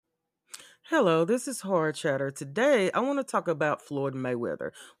Hello, this is Hard Chatter. Today, I want to talk about Floyd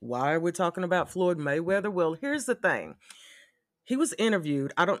Mayweather. Why are we talking about Floyd Mayweather? Well, here's the thing. He was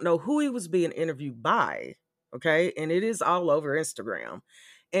interviewed. I don't know who he was being interviewed by, okay? And it is all over Instagram.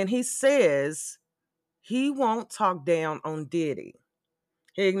 And he says he won't talk down on Diddy.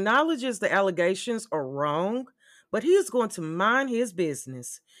 He acknowledges the allegations are wrong, but he is going to mind his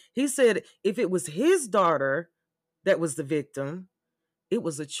business. He said if it was his daughter that was the victim, it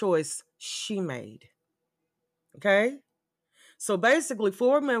was a choice she made. Okay? So basically,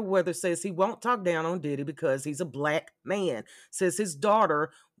 Floyd Mayweather says he won't talk down on Diddy because he's a black man. Says his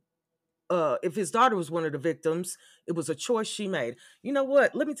daughter, if his daughter was one of the victims, it was a choice she made. You know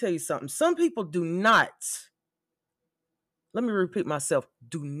what? Let me tell you something. Some people do not, let me repeat myself,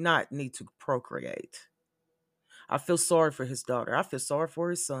 do not need to procreate. I feel sorry for his daughter. I feel sorry for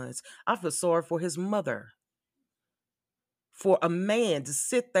his sons. I feel sorry for his mother. For a man to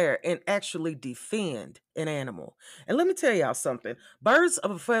sit there and actually defend an animal. And let me tell y'all something. Birds of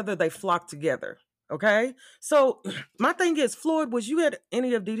a feather, they flock together. Okay? So my thing is, Floyd, was you at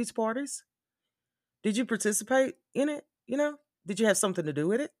any of Diddy's parties? Did you participate in it? Did you have something to do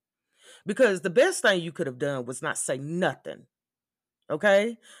with it? Because the best thing you could have done was not say nothing.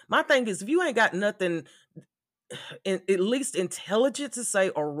 Okay? My thing is, if you ain't got nothing at least intelligent to say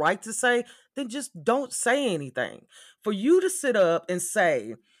or right to say, then just don't say anything. For you to sit up and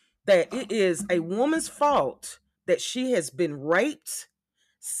say that it is a woman's fault that she has been raped,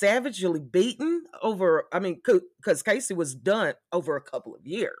 savagely beaten over, because Casey was done over a couple of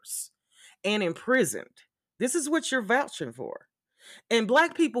years and imprisoned. This is what you're vouching for. And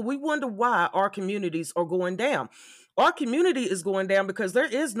black people, we wonder why our communities are going down. Our community is going down because there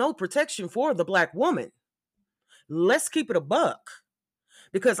is no protection for the black woman. Let's keep it a buck.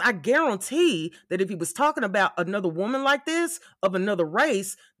 Because I guarantee that if he was talking about another woman like this, of another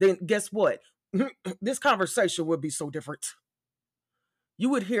race, then guess what? This conversation would be so different. You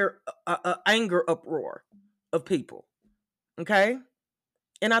would hear a anger uproar of people. Okay?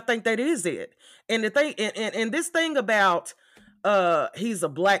 And I think that is it. And the thing, and this thing about he's a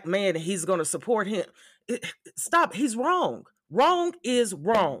black man and he's going to support him. Stop. He's wrong. Wrong is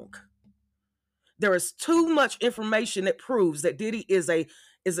wrong. There is too much information that proves that Diddy is a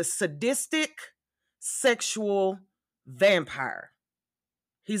sadistic sexual vampire.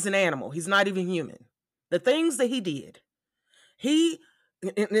 He's an animal. He's not even human. The things that he did. These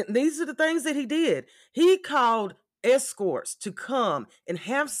are the things that he did. He called escorts to come and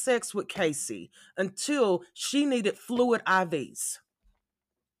have sex with Casey until she needed fluid IVs.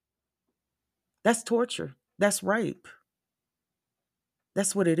 That's torture. That's rape.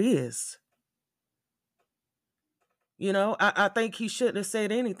 That's what it is. I think he shouldn't have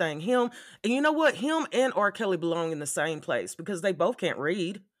said anything. And you know what? Him and R. Kelly belong in the same place because they both can't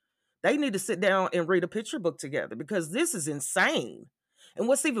read. They need to sit down and read a picture book together because this is insane. And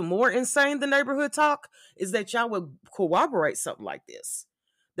what's even more insane than neighborhood talk is that y'all would corroborate something like this.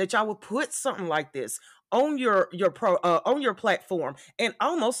 That y'all would put something like this on on your platform and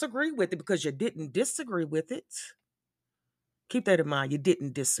almost agree with it because you didn't disagree with it. Keep that in mind. You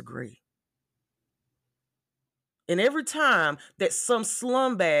didn't disagree. And every time that some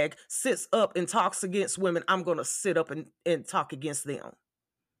slumbag sits up and talks against women, I'm going to sit up and talk against them.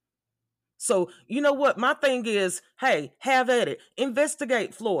 So, you know what? My thing is, hey, have at it.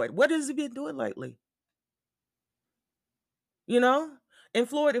 Investigate Floyd. What has he been doing lately? And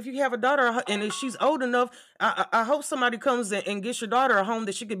Floyd, if you have a daughter and if she's old enough, I hope somebody comes and gets your daughter a home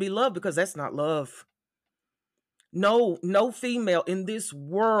that she can be loved because that's not love. No female in this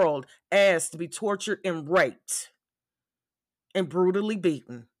world asked to be tortured and raped and brutally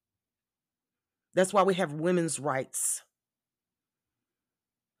beaten. That's why we have women's rights.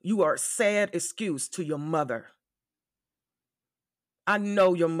 You are a sad excuse to your mother. I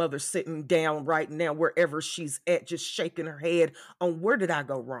know your mother's sitting down right now, wherever she's at, just shaking her head on where did I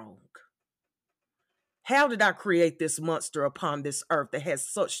go wrong? How did I create this monster upon this earth that has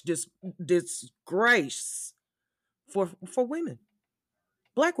such disgrace for women?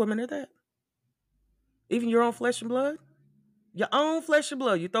 Black women are that. Even your own flesh and blood? Your own flesh and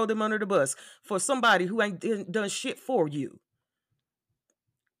blood, you throw them under the bus for somebody who ain't done shit for you.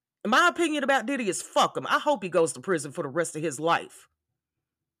 My opinion about Diddy is fuck him. I hope he goes to prison for the rest of his life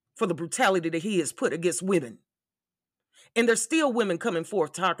for the brutality that he has put against women. And there's still women coming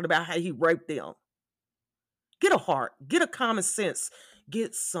forth talking about how he raped them. Get a heart. Get a common sense.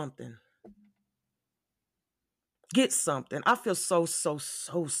 Get something. Get something. I feel so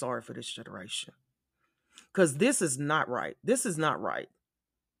sorry for this generation. Because this is not right. This is not right.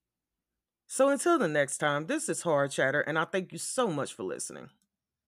 So until the next time, this is Hard Chatter, and I thank you so much for listening.